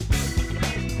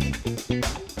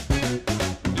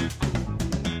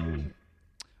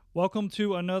Welcome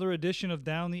to another edition of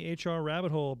Down the HR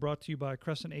Rabbit Hole, brought to you by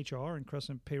Crescent HR and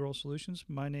Crescent Payroll Solutions.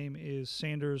 My name is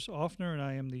Sanders Offner, and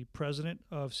I am the president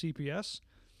of CPS.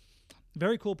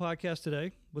 Very cool podcast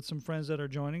today with some friends that are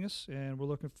joining us, and we're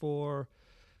looking for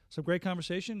some great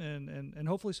conversation and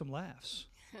hopefully some laughs,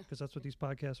 because that's what these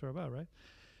podcasts are about, right?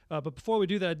 But before we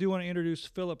do that, I do want to introduce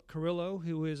Philip Carrillo,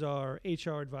 who is our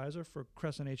HR advisor for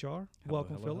Crescent HR. Hello,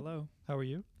 Welcome, hello, Philip. Hello. How are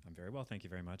you? I'm very well. Thank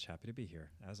you very much. Happy to be here,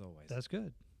 as always. That's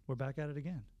good. We're back at it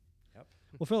again. Yep.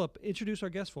 Well, Philip, introduce our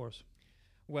guest for us.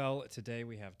 Well, today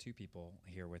we have two people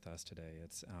here with us today.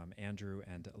 It's Andrew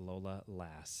and Lola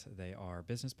Lass. They are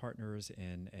business partners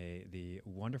in the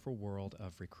wonderful world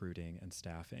of recruiting and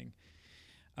staffing.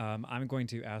 I'm going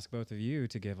to ask both of you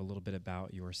to give a little bit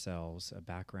about yourselves, a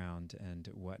background, and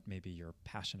what maybe you're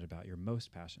passionate about, you're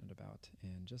most passionate about,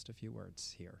 in just a few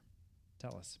words here.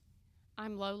 Tell us.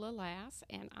 I'm Lola Lass,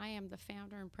 and I am the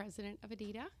founder and president of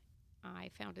Adida.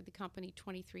 I founded the company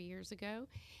 23 years ago.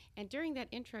 And during that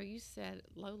intro, you said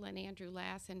Lola and Andrew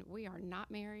Lass, and we are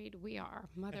not married. We are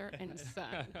mother and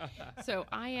son. So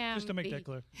I am Just to make that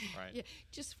clear. Right. Yeah,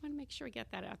 just want to make sure we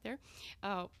get that out there.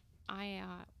 While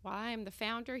I am the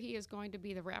founder, he is going to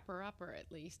be the wrapper-upper,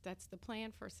 at least. That's the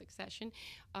plan for succession.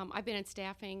 I've been in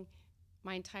staffing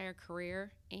my entire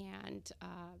career, and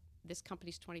this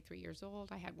company's 23 years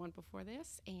old. I had one before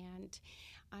this, and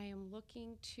I am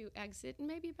looking to exit in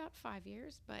maybe about 5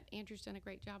 years, but Andrew's done a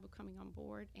great job of coming on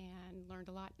board and learned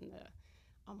a lot in the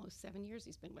almost 7 years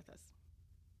he's been with us.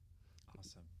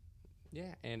 Awesome.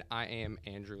 Yeah, and I am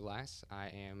Andrew Lass. I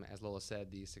am, as Lola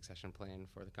said, the succession plan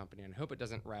for the company, and I hope it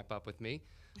doesn't wrap up with me.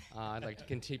 I'd like to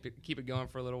keep it going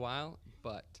for a little while,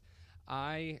 but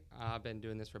I've been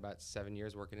doing this for about 7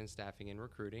 years, working in staffing and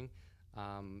recruiting.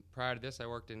 Prior to this, I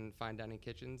worked in fine dining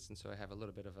kitchens, and so I have a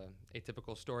little bit of a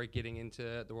atypical story getting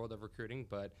into the world of recruiting,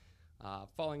 but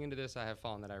falling into this, I have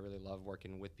found that I really love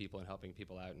working with people and helping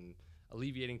people out and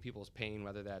alleviating people's pain,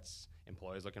 whether that's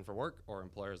employees looking for work or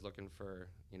employers looking for,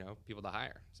 people to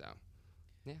hire. So,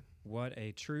 yeah. What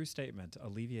a true statement,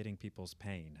 alleviating people's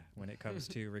pain. When it comes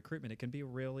to recruitment, it can be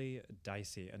really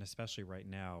dicey, and especially right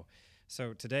now.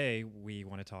 So today we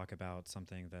want to talk about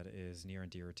something that is near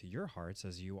and dear to your hearts,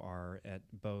 as you are at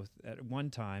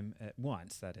once,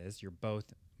 you're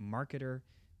both marketer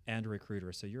and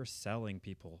recruiter. So you're selling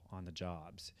people on the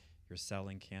jobs. You're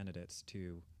selling candidates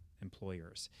to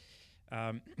employers.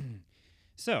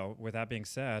 So with that being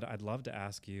said, I'd love to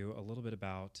ask you a little bit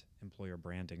about employer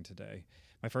branding today.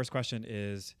 My first question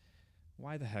is,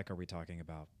 why the heck are we talking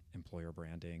about employer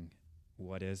branding?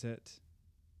 What is it?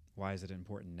 Why is it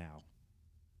important now?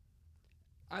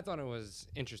 I thought it was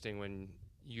interesting when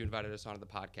you invited us onto the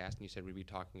podcast and you said we'd be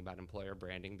talking about employer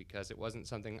branding, because it wasn't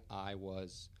something I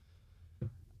was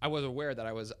aware that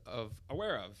I was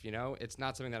aware of. It's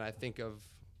not something that I think of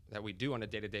that we do on a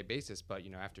day-to-day basis, but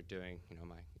after doing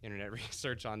my internet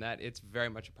research on that, it's very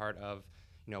much a part of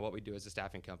what we do as a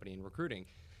staffing company in recruiting.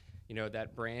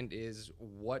 That brand is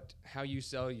how you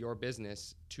sell your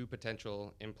business to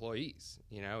potential employees.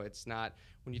 It's not,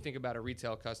 when you think about a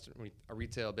retail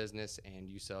business and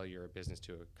you sell your business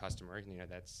to a customer,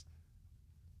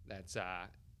 that's how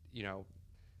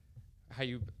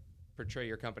you portray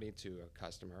your company to a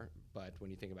customer. But when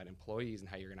you think about employees and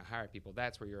how you're going to hire people,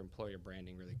 that's where your employer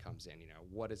branding really comes in.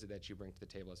 What is it that you bring to the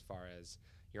table as far as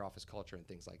your office culture and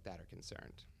things like that are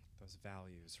concerned? Those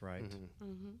values, right? Mm-hmm.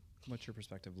 Mm-hmm. What's your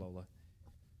perspective, Lola?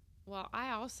 Well,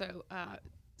 I also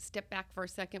step back for a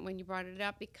second when you brought it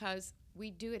up, because we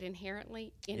do it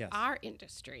inherently in Yes. our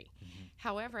industry. Mm-hmm.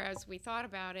 However, as we thought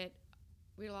about it,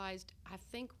 realized I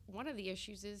think one of the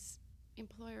issues is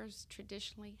employers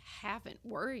traditionally haven't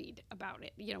worried about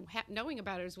it. Knowing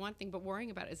about it is one thing, but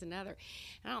worrying about it is another.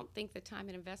 And I don't think the time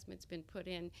and investment's been put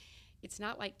in. It's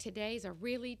not like today's a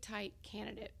really tight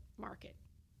candidate market.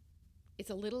 It's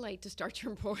a little late to start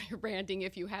your employer branding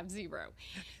if you have zero.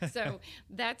 So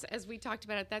that's, as we talked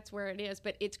about it, that's where it is.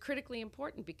 But it's critically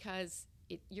important, because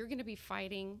you're going to be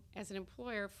fighting as an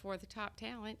employer for the top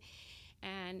talent.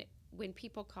 And when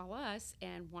people call us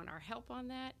and want our help on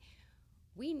that,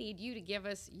 we need you to give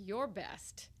us your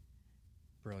best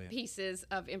Brilliant. pieces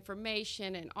of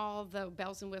information and all the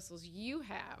bells and whistles you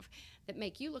have that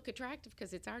make you look attractive,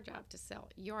 because it's our job to sell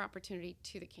your opportunity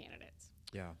to the candidates.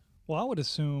 Yeah. Well, I would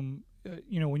assume,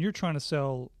 when you're trying to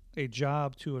sell a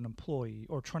job to an employee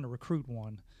or trying to recruit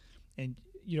one, and,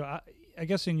 I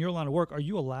guess in your line of work, are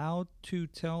you allowed to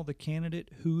tell the candidate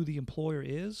who the employer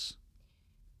is?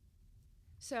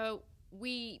 So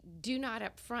we do not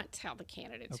up front tell the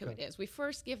candidates who it is. We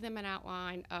first give them an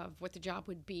outline of what the job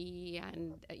would be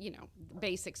and,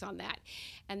 basics on that.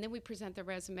 And then we present the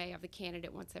resume of the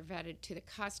candidate once they're vetted to the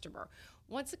customer.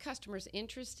 Once the customer's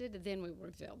interested, then we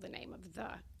reveal the name of the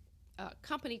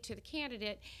company to the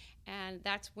candidate, and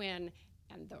that's when,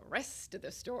 and the rest of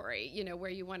the story, where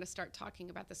you want to start talking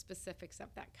about the specifics of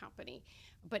that company,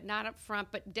 but not up front,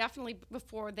 but definitely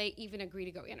before they even agree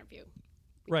to go interview.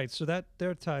 Right, so that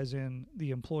there ties in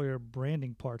the employer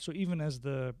branding part. So even as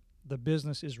the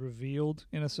business is revealed,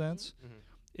 in a sense,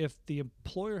 if the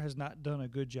employer has not done a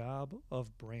good job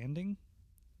of branding,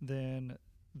 then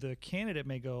the candidate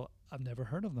may go, I've never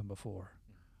heard of them before,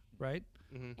 right?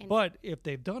 But if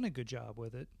they've done a good job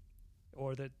with it,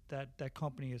 or that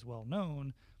company is well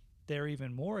known, they're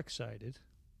even more excited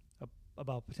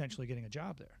about potentially getting a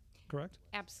job there. Correct?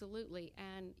 Absolutely.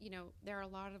 And, there are a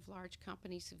lot of large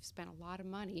companies who've spent a lot of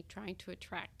money trying to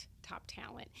attract top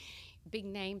talent, big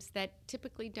names that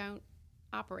typically don't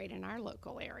operate in our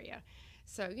local area.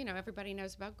 So, everybody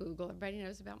knows about Google, everybody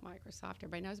knows about Microsoft,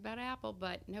 everybody knows about Apple,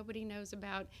 but nobody knows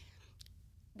about,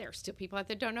 there are still people out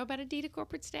there that don't know about Adida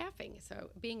Corporate Staffing.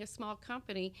 So being a small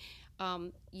company,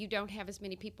 you don't have as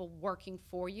many people working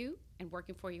for you and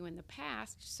working for you in the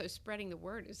past, so spreading the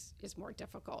word is more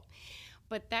difficult.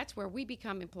 But that's where we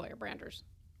become employer branders,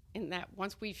 in that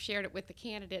once we've shared it with the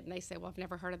candidate and they say, well, I've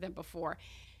never heard of them before.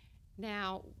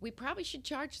 Now, we probably should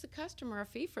charge the customer a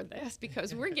fee for this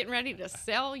because we're getting ready to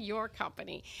sell your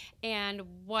company and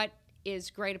what is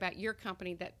great about your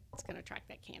company that's going to attract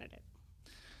that candidate.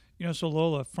 So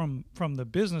Lola, from the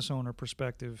business owner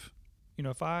perspective,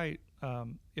 if I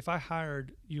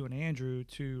hired you and Andrew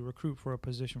to recruit for a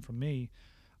position from me,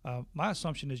 my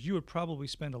assumption is you would probably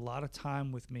spend a lot of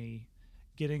time with me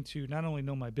getting to not only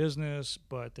know my business,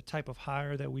 but the type of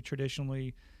hire that we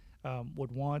traditionally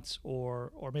would want,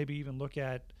 or maybe even look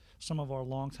at some of our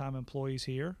longtime employees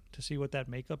here to see what that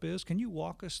makeup is. Can you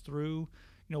walk us through,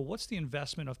 what's the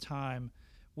investment of time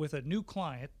with a new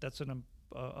client that's an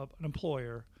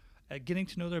employer at getting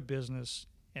to know their business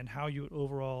and how you would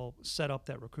overall set up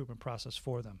that recruitment process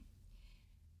for them?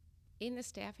 In the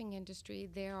staffing industry,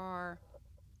 there are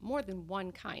more than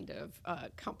one kind of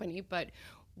company, but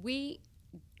we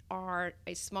are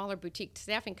a smaller boutique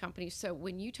staffing company. So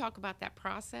when you talk about that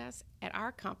process, at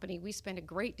our company, we spend a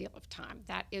great deal of time.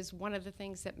 That is one of the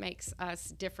things that makes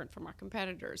us different from our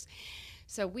competitors.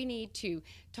 So we need to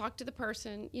talk to the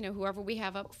person, whoever we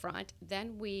have up front.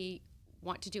 Then we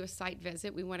want to do a site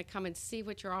visit. We want to come and see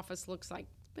what your office looks like.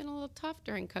 It's been a little tough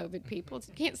during COVID, people.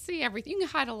 You can't see everything. You can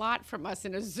hide a lot from us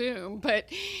in a Zoom, but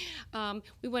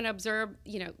we want to observe,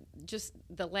 just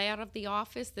the layout of the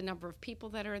office, the number of people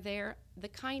that are there, the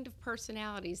kind of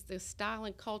personalities, the style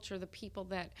and culture, the people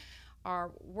that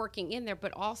are working in there,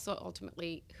 but also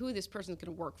ultimately who this person's going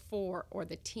to work for or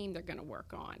the team they're going to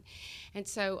work on. And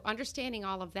so understanding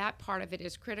all of that part of it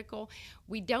is critical.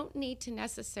 We don't need to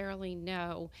necessarily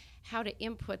know how to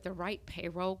input the right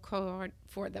payroll code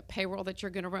for the payroll that you're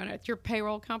going to run at your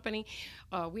payroll company.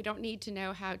 We don't need to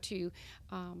know how to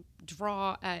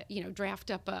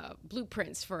draft up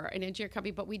blueprints for an engineer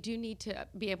company, but we do need to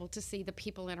be able to see the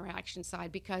people interaction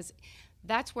side, because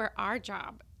that's where our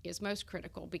job is most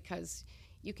critical, because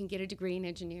you can get a degree in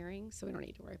engineering, so we don't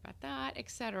need to worry about that,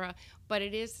 et cetera. But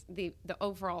it is the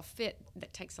overall fit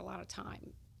that takes a lot of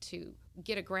time to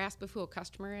get a grasp of who a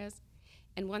customer is.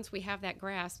 And once we have that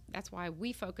grasp, that's why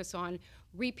we focus on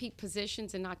repeat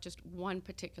positions and not just one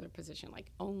particular position,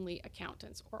 like only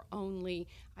accountants or only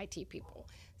IT people.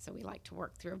 So we like to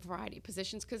work through a variety of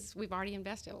positions because we've already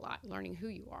invested a lot learning who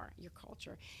you are, your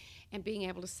culture, and being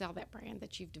able to sell that brand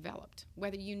that you've developed,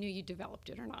 whether you knew you developed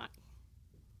it or not.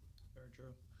 Very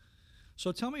true.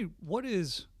 So tell me,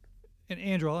 and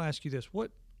Andrew, I'll ask you this,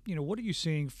 what are you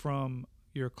seeing from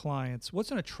your clients?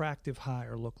 What's an attractive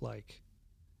hire look like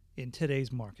in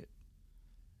today's market?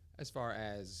 As far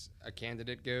as a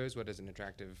candidate goes, what does an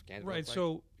attractive candidate right,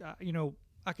 look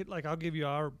like? So, I'll give you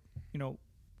our,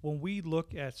 when we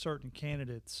look at certain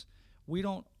candidates, we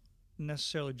don't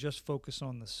necessarily just focus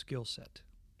on the skill set.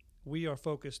 We are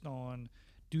focused on,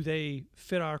 do they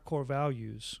fit our core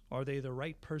values? Are they the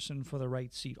right person for the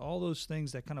right seat? All those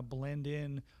things that kind of blend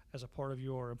in as a part of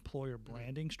your employer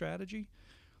branding strategy.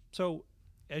 So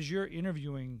as you're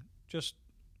interviewing just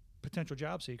potential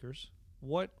job seekers,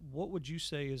 what would you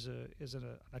say is an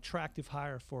attractive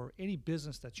hire for any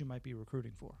business that you might be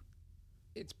recruiting for?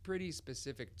 It's pretty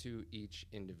specific to each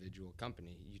individual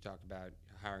company. You talked about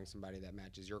hiring somebody that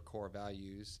matches your core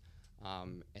values,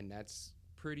 and that's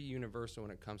pretty universal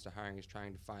when it comes to hiring, is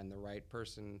trying to find the right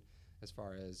person as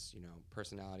far as,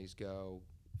 personalities go,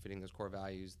 fitting those core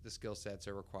values. The skill sets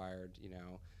are required,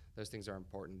 those things are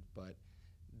important. But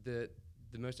the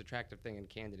most attractive thing in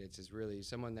candidates is really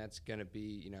someone that's going to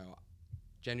be,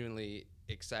 genuinely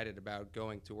excited about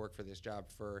going to work for this job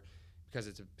because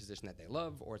it's a position that they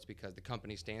love, or it's because the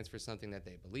company stands for something that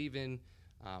they believe in.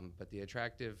 But the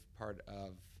attractive part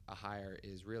of a hire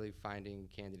is really finding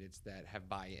candidates that have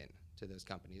buy-in to those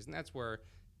companies. And that's where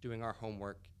doing our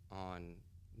homework on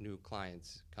new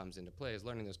clients comes into play, is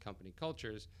learning those company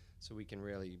cultures so we can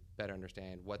really better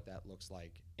understand what that looks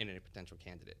like in a potential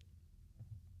candidate.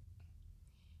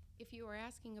 If you were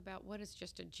asking about what is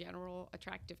just a general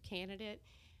attractive candidate,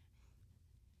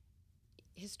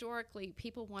 historically,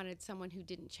 people wanted someone who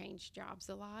didn't change jobs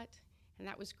a lot, and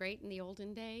that was great in the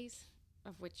olden days,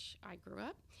 of which I grew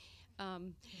up.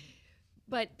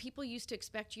 But people used to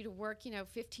expect you to work,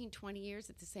 15, 20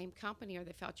 years at the same company, or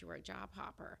they felt you were a job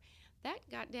hopper. That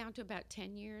got down to about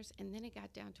 10 years, and then it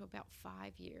got down to about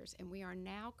 5 years. And we are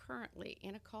now currently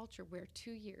in a culture where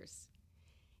 2 years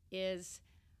is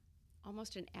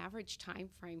almost an average time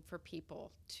frame for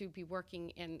people to be working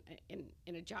in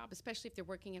a job, especially if they're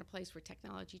working in a place where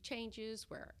technology changes,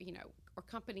 where, or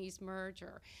companies merge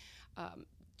or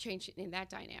change in that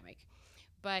dynamic.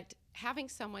 But having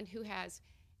someone who has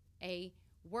a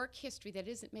work history that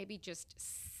isn't maybe just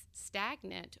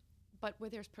stagnant, but where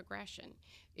there's progression.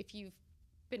 If you've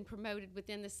been promoted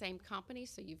within the same company,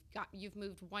 so you've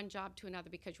moved one job to another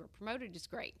because you were promoted, is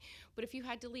great. But if you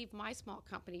had to leave my small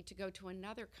company to go to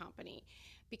another company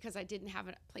because I didn't have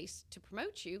a place to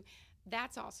promote you,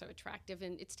 that's also attractive.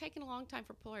 And it's taken a long time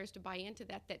for employers to buy into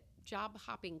that job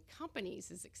hopping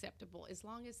companies is acceptable as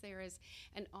long as there is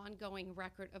an ongoing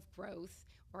record of growth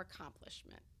or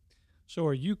accomplishment.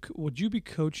 So would you be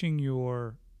coaching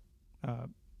your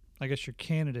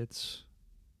candidates,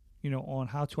 on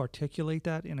how to articulate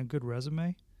that in a good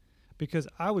resume? Because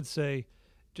I would say,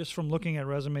 just from looking at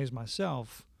resumes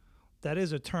myself, that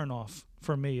is a turnoff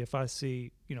for me if I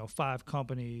see, 5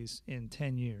 companies in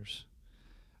 10 years.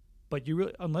 But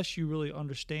unless you really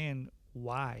understand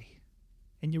why,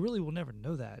 and you really will never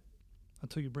know that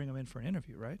until you bring them in for an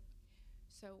interview, right?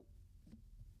 So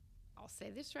I'll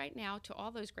say this right now to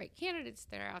all those great candidates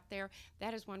that are out there,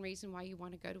 that is one reason why you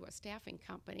want to go to a staffing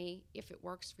company if it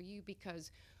works for you,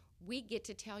 because we get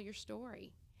to tell your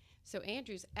story. So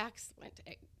Andrew's excellent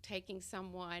at taking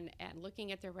someone and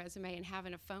looking at their resume and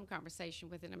having a phone conversation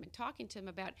with them and talking to them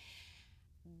about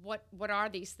what are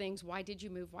these things, why did you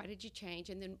move, why did you change,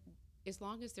 and then as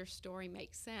long as their story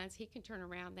makes sense, he can turn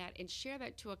around that and share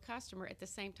that to a customer at the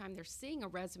same time they're seeing a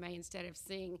resume instead of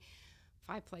seeing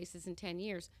 5 places in 10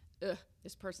 years.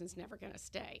 This person's never going to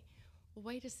stay. Well,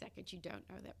 wait a second, you don't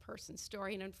know that person's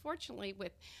story. And unfortunately,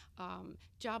 with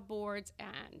job boards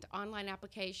and online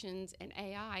applications and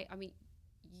AI,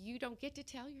 you don't get to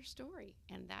tell your story.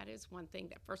 And that is one thing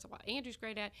that, first of all, Andrew's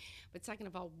great at, but second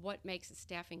of all, what makes a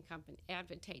staffing company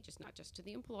advantageous, not just to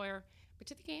the employer, but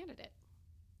to the candidate.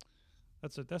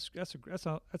 That's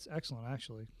excellent,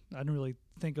 actually. I didn't really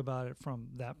think about it from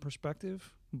that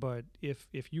perspective, but if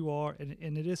you are,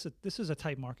 and this is a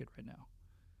tight market right now,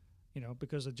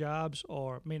 because the jobs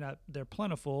they're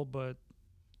plentiful, but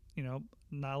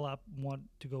not a lot want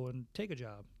to go and take a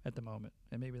job at the moment,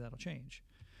 and maybe that'll change.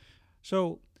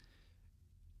 So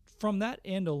from that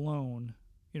end alone,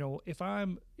 if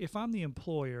I'm the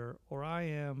employer, or I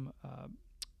am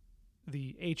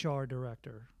the HR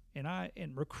director,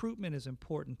 and recruitment is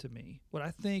important to me, what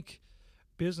I think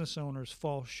business owners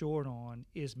fall short on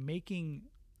is making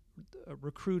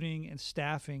recruiting and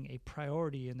staffing a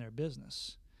priority in their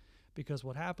business. Because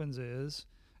what happens is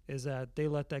that they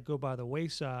let that go by the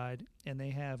wayside, and they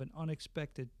have an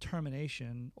unexpected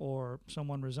termination, or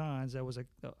someone resigns that was a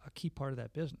key part of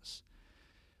that business.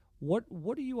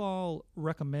 What do you all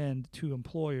recommend to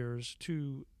employers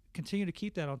to continue to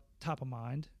keep that on top of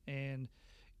mind, and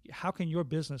how can your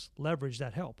business leverage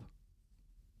that help?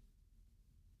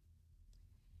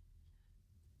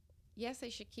 Yes,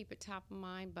 they should keep it top of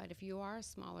mind, but if you are a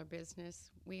smaller business,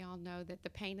 we all know that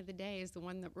the pain of the day is the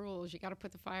one that rules. You got to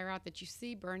put the fire out that you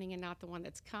see burning and not the one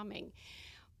that's coming.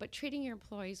 But treating your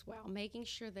employees well, making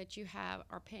sure that you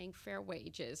are paying fair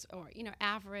wages, or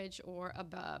average or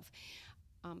above,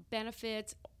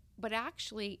 benefits, but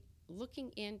actually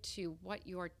looking into what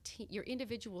your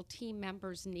individual team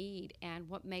members need and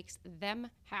what makes them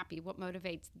happy, what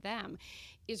motivates them,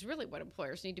 is really what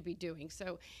employers need to be doing.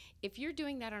 So if you're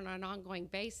doing that on an ongoing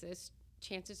basis,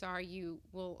 chances are you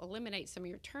will eliminate some of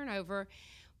your turnover,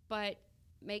 but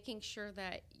making sure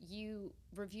that you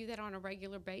review that on a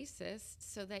regular basis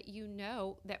so that you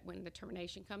know that when the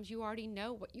termination comes, you already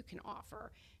know what you can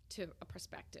offer to a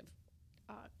prospective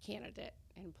candidate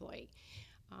employee.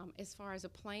 As far as a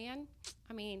plan,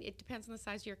 I mean, it depends on the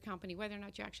size of your company, whether or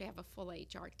not you actually have a full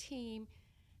HR team.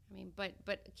 I mean, but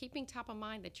keeping top of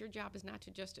mind that your job is not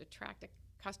to just attract a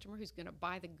customer who's going to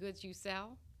buy the goods you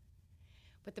sell,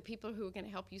 but the people who are going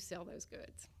to help you sell those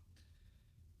goods.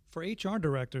 For HR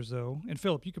directors, though, and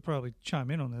Philip, you could probably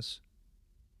chime in on this.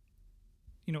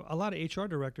 You know, a lot of HR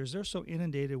directors, they're so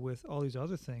inundated with all these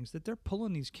other things that they're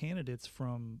pulling these candidates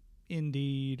from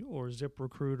Indeed or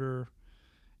ZipRecruiter,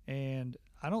 and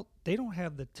they don't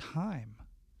have the time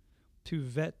to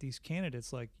vet these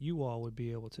candidates like you all would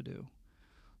be able to do.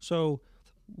 So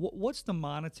what's the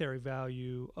monetary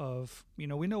value of, we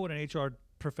know what an HR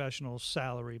professional's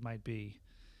salary might be.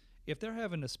 If they're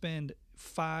having to spend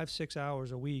 5-6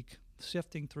 hours a week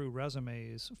sifting through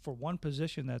resumes for one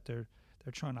position that they're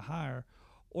trying to hire,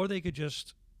 or they could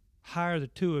just hire the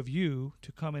two of you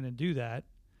to come in and do that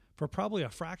for probably a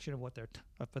fraction of what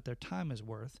their time is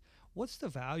worth. What's the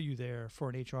value there for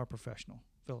an HR professional,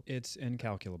 Philip? It's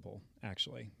incalculable,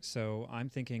 actually. So I'm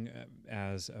thinking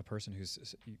as a person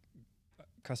who's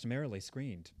customarily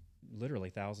screened literally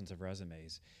thousands of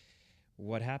resumes.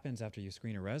 What happens after you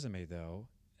screen a resume, though,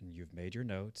 and you've made your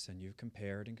notes and you've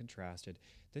compared and contrasted,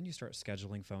 then you start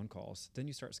scheduling phone calls. Then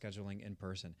you start scheduling in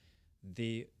person.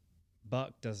 The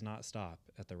buck does not stop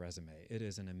at the resume. It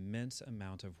is an immense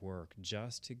amount of work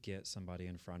just to get somebody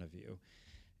in front of you.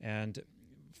 And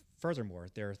furthermore,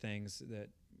 there are things that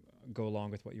go along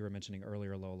with what you were mentioning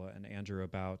earlier, Lola and Andrew,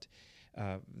 about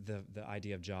the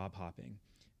idea of job hopping.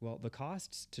 Well, the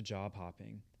costs to job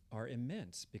hopping are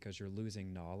immense because you're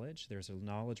losing knowledge. There's a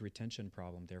knowledge retention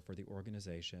problem there for the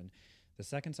organization. The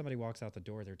second somebody walks out the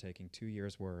door, they're taking 2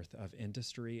 years' worth of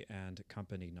industry and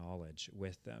company knowledge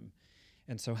with them.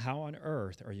 And so how on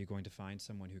earth are you going to find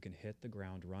someone who can hit the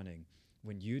ground running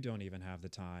when you don't even have the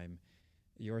time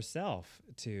yourself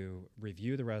to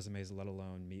review the resumes, let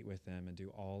alone meet with them and do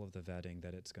all of the vetting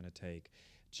that it's going to take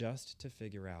just to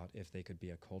figure out if they could be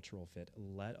a cultural fit,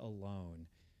 let alone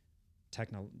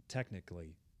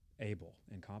technically able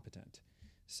and competent.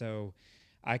 So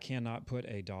I cannot put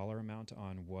a dollar amount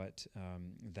on what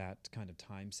that kind of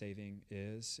time saving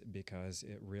is, because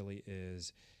it really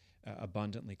is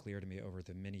abundantly clear to me over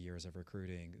the many years of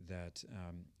recruiting that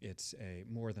it's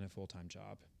more than a full-time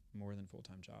job.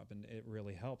 And it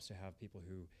really helps to have people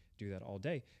who do that all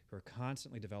day, who are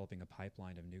constantly developing a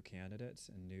pipeline of new candidates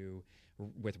and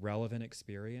with relevant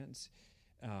experience,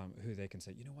 who they can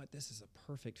say, you know what, this is a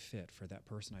perfect fit for that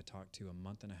person I talked to a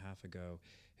month and a half ago,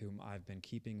 whom I've been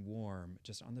keeping warm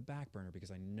just on the back burner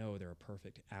because I know they're a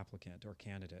perfect applicant or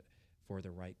candidate for the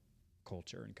right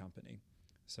culture and company.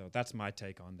 So that's my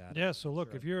take on that. Yeah, so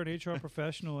look, if you're an HR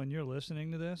professional and you're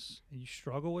listening to this and you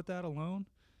struggle with that alone,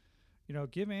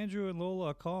 give Andrew and Lola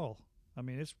a call. I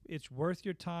mean, it's worth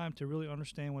your time to really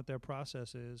understand what their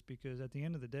process is, because at the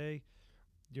end of the day,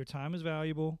 your time is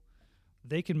valuable.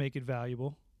 They can make it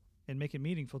valuable and make it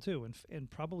meaningful too, and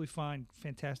probably find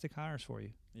fantastic hires for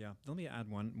you. Yeah. Let me add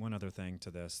one other thing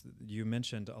to this. You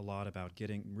mentioned a lot about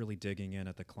really digging in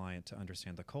at the client to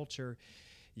understand the culture.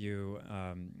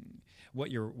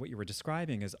 What you were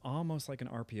describing is almost like an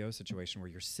RPO situation where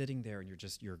you're sitting there and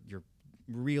you're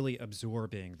really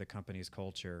absorbing the company's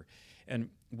culture. And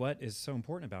what is so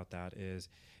important about that is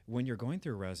when you're going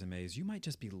through resumes, you might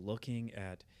just be looking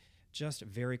at just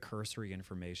very cursory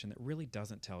information that really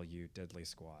doesn't tell you diddly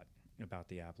squat about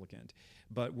the applicant.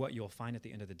 But what you'll find at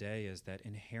the end of the day is that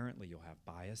inherently you'll have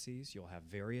biases, you'll have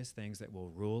various things that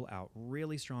will rule out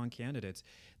really strong candidates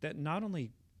that not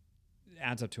only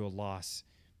adds up to a loss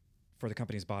for the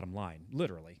company's bottom line,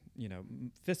 literally,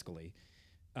 fiscally,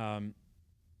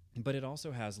 but it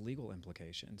also has legal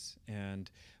implications. And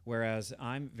whereas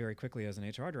I'm very quickly as an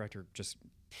HR director just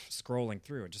scrolling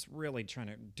through and just really trying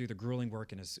to do the grueling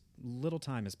work in as little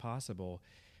time as possible,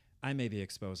 I may be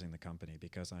exposing the company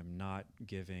because I'm not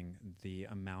giving the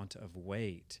amount of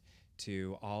weight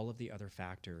to all of the other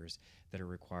factors that are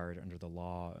required under the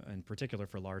law, in particular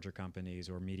for larger companies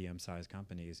or medium-sized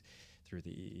companies, through the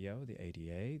EEO, the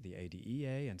ADA, the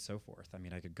ADEA, and so forth. I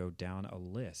mean, I could go down a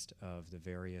list of the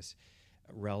various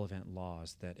relevant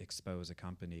laws that expose a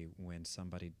company when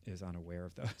somebody is unaware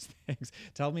of those things.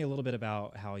 Tell me a little bit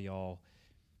about how y'all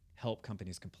help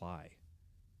companies comply.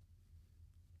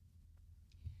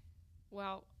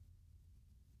 Well,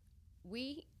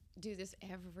 we do this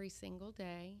every single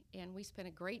day, and we spend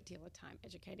a great deal of time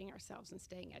educating ourselves and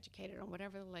staying educated on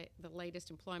whatever the latest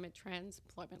employment trends,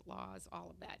 employment laws, all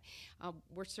of that.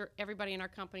 Everybody in our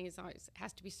company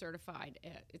has to be certified.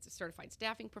 It's a certified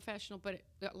staffing professional, but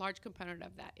a large component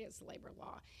of that is labor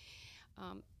law.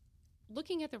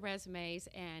 Looking at the resumes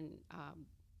and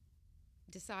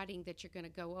deciding that you're going to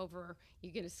go over,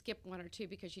 you're going to skip one or two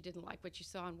because you didn't like what you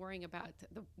saw, and worrying about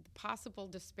the possible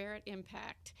disparate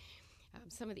impact,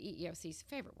 some of the EEOC's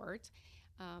favorite words,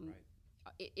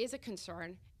 is a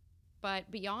concern.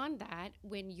 But beyond that,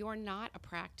 when you're not a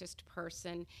practiced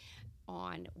person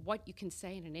on what you can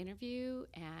say in an interview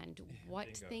and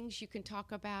what things you can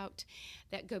talk about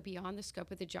that go beyond the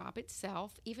scope of the job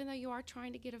itself, even though you are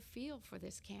trying to get a feel for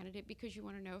this candidate because you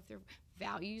want to know if their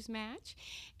values match,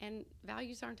 and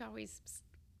values aren't always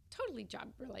totally job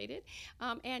related,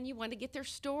 and you want to get their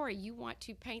story. You want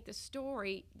to paint the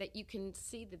story that you can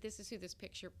see that this is who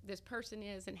this person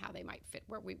is and how they might fit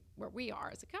where we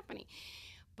are as a company.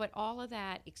 But all of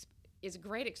that is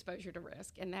great exposure to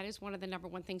risk, and that is one of the number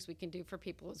one things we can do for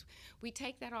people is we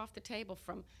take that off the table.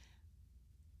 From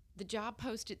the job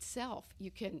post itself, you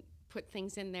can put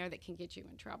things in there that can get you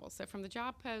in trouble. So from the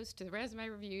job post to the resume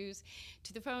reviews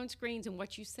to the phone screens and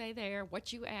what you say there,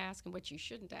 what you ask and what you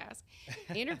shouldn't ask,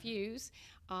 interviews,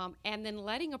 and then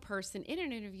letting a person in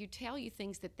an interview tell you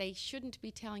things that they shouldn't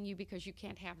be telling you because you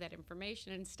can't have that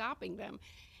information, and stopping them.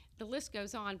 The list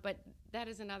goes on, but that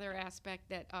is another aspect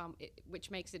that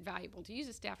which makes it valuable to use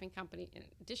a staffing company, in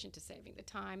addition to saving the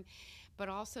time, but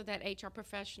also that HR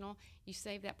professional. You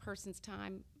save that person's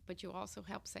time, but you also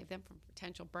help save them from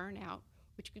potential burnout,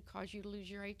 which could cause you to lose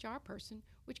your HR person,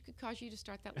 which could cause you to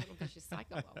start that little vicious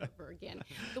cycle all over again,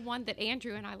 the one that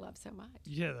Andrew and I love so much.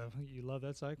 Yeah, you love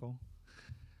that cycle.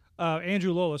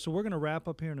 Andrew, Lola, so we're going to wrap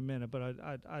up here in a minute, but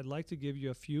I'd like to give you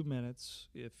a few minutes,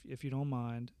 if you don't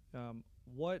mind.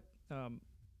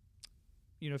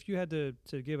 If you had to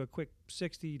give a quick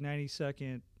 60,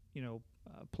 90-second,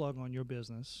 plug on your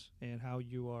business and how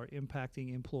you are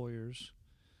impacting employers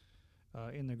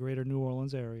in the greater New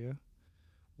Orleans area,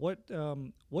 what's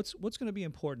going to be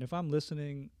important? If I'm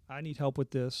listening, I need help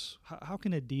with this. How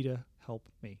can Adida help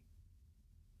me?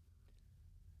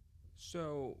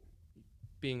 So,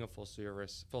 being a full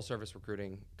service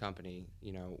recruiting company,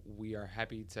 we are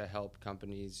happy to help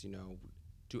companies,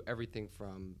 do everything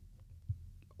from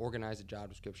organize a job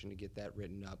description to get that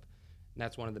written up. And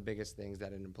that's one of the biggest things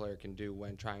that an employer can do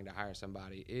when trying to hire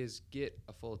somebody is get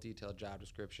a full detailed job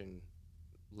description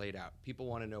laid out. People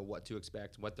want to know what to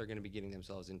expect, what they're going to be getting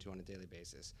themselves into on a daily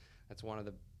basis. That's one of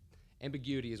the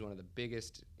ambiguity is one of the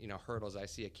biggest, hurdles I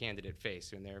see a candidate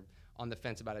face when they're on the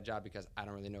fence about a job because I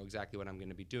don't really know exactly what I'm going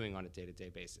to be doing on a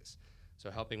day-to-day basis.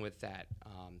 So helping with that,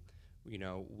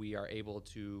 we are able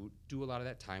to do a lot of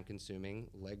that time-consuming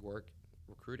legwork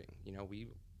recruiting.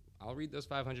 I'll read those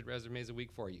 500 resumes a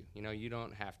week for you. You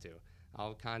don't have to.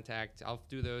 I'll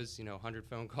do those, 100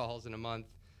 phone calls in a month,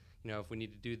 if we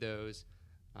need to do those,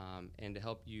 and to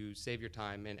help you save your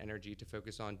time and energy to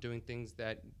focus on doing things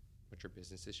that what your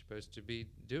business is supposed to be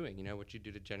doing, what you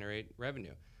do to generate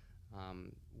revenue.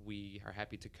 We are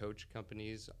happy to coach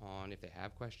companies on if they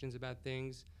have questions about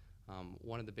things.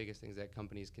 One of the biggest things that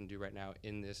companies can do right now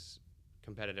in this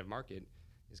competitive market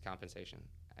is compensation.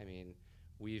 I mean,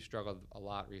 we've struggled a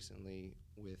lot recently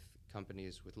with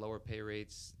companies with lower pay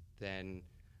rates than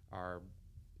are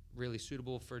really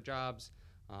suitable for jobs.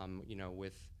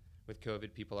 With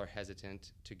COVID, people are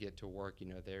hesitant to get to work.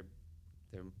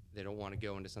 They don't want to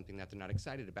go into something that they're not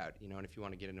excited about. And if you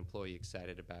want to get an employee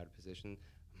excited about a position,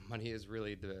 money is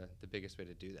really the biggest way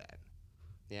to do that.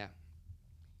 Yeah.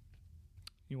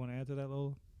 You want to add to that,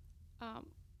 Lola?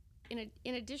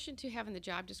 In addition to having the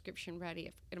job description ready,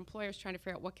 if an employer is trying to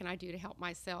figure out what can I do to help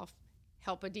myself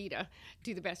help Adida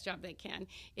do the best job they can,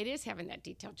 it is having that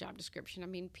detailed job description. I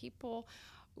mean, people,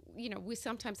 we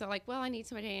sometimes are like, well, I need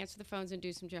somebody to answer the phones and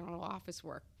do some general office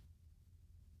work.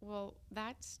 Well,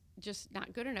 that's just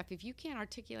not good enough. If you can't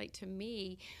articulate to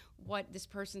me what this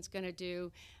person's going to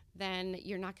do, then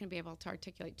you're not going to be able to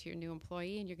articulate to your new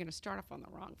employee, and you're going to start off on the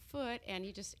wrong foot, and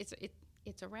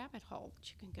it's a rabbit hole that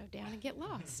you can go down and get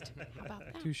lost. How about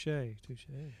that? Touche.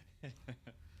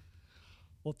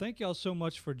 Well, thank y'all so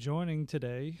much for joining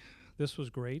today. This was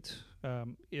great.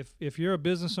 If you're a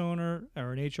business owner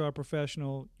or an HR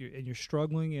professional and you're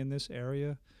struggling in this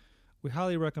area, we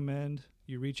highly recommend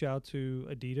you reach out to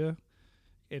Adida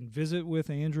and visit with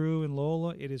Andrew and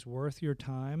Lola. It is worth your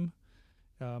time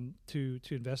to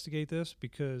investigate this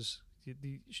because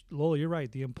Lola, you're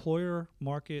right. The employee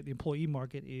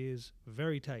market is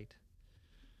very tight.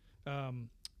 We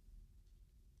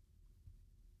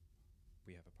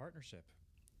have a partnership.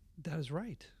 That is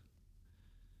right.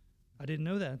 I didn't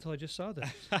know that until I just saw this.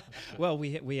 Well,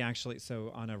 we actually,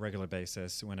 so on a regular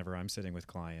basis, whenever I'm sitting with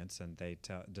clients and they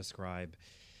describe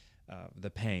the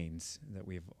pains that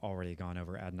we've already gone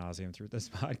over ad nauseum through this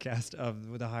podcast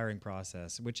of the hiring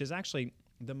process, which is actually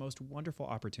the most wonderful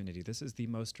opportunity. This is the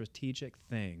most strategic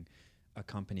thing a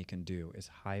company can do is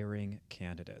hiring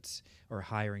candidates or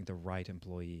hiring the right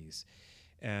employees.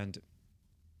 And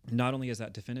not only is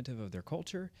that definitive of their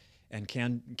culture and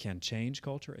can change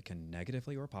culture, it can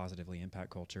negatively or positively impact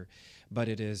culture, but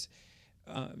it is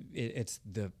it's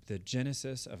the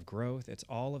genesis of growth. It's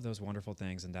all of those wonderful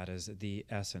things, and that is the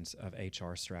essence of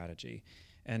HR strategy.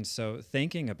 And so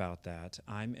thinking about that,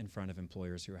 I'm in front of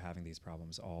employers who are having these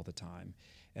problems all the time.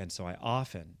 And so I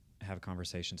often have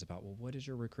conversations about, well, what is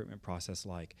your recruitment process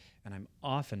like? And I'm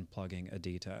often plugging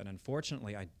Adita. And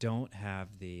unfortunately, I don't have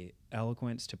the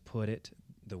eloquence to put it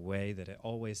the way that it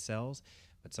always sells,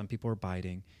 but some people are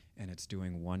biting, and it's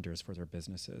doing wonders for their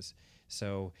businesses.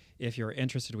 So if you're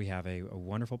interested, we have a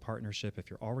wonderful partnership. If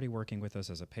you're already working with us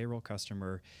as a payroll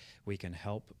customer, we can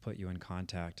help put you in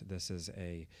contact. This is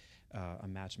a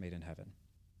match made in heaven.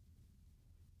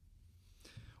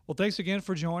 Well, thanks again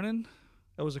for joining.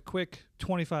 That was a quick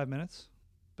 25 minutes,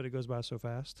 but it goes by so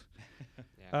fast.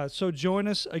 Yeah. So join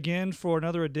us again for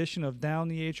another edition of Down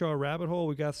the HR Rabbit Hole.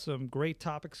 We got some great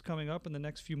topics coming up in the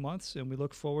next few months, and we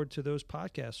look forward to those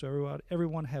podcasts. So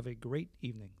everyone have a great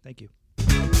evening. Thank you.